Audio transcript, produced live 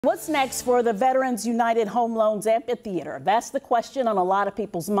What's next for the Veterans United Home Loans Amphitheater? That's the question on a lot of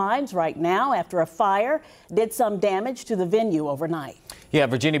people's minds right now after a fire did some damage to the venue overnight. Yeah,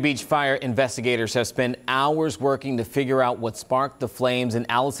 Virginia Beach fire investigators have spent hours working to figure out what sparked the flames, and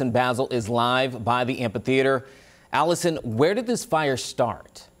Allison Basil is live by the amphitheater. Allison, where did this fire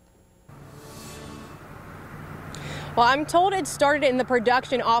start? Well, I'm told it started in the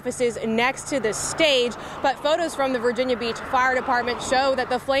production offices next to the stage, but photos from the Virginia Beach Fire Department show that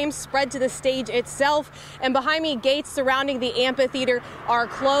the flames spread to the stage itself. And behind me, gates surrounding the amphitheater are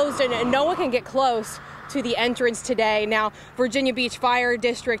closed and no one can get close to the entrance today. Now, Virginia Beach Fire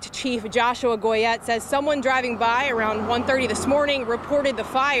District Chief Joshua Goyette says someone driving by around 1:30 this morning reported the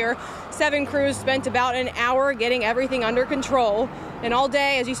fire. 7 crews spent about an hour getting everything under control. And all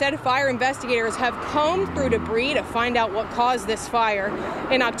day, as you said, fire investigators have combed through debris to find out what caused this fire.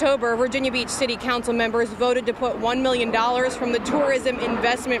 In October, Virginia Beach City Council members voted to put $1 million from the Tourism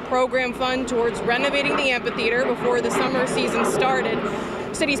Investment Program Fund towards renovating the amphitheater before the summer season started.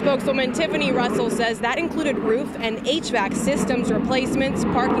 City spokeswoman Tiffany Russell says that included roof and HVAC systems replacements,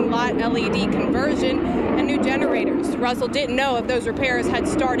 parking lot LED conversion, and new generators. Russell didn't know if those repairs had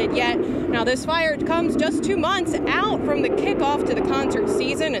started yet. Now, this fire comes just 2 months out from the kickoff to the concert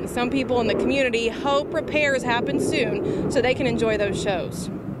season, and some people in the community hope repairs happen soon so they can enjoy those shows.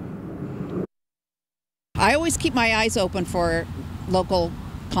 I always keep my eyes open for local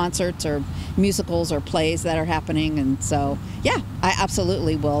concerts or musicals or plays that are happening, and so yeah, I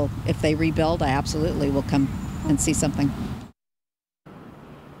absolutely will. If they rebuild, I absolutely will come and see something.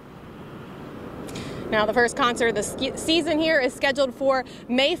 Now, the first concert of the season here is scheduled for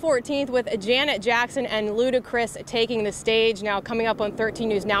May 14th with Janet Jackson and Ludacris taking the stage. Now, coming up on 13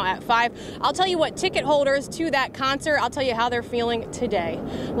 News Now at 5. I'll tell you what ticket holders to that concert, I'll tell you how they're feeling today.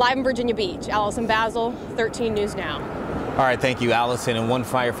 Live in Virginia Beach, Allison Basil, 13 News Now. All right, thank you, Allison. And one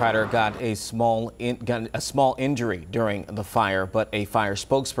firefighter got a small injury during the fire, but a fire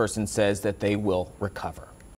spokesperson says that they will recover.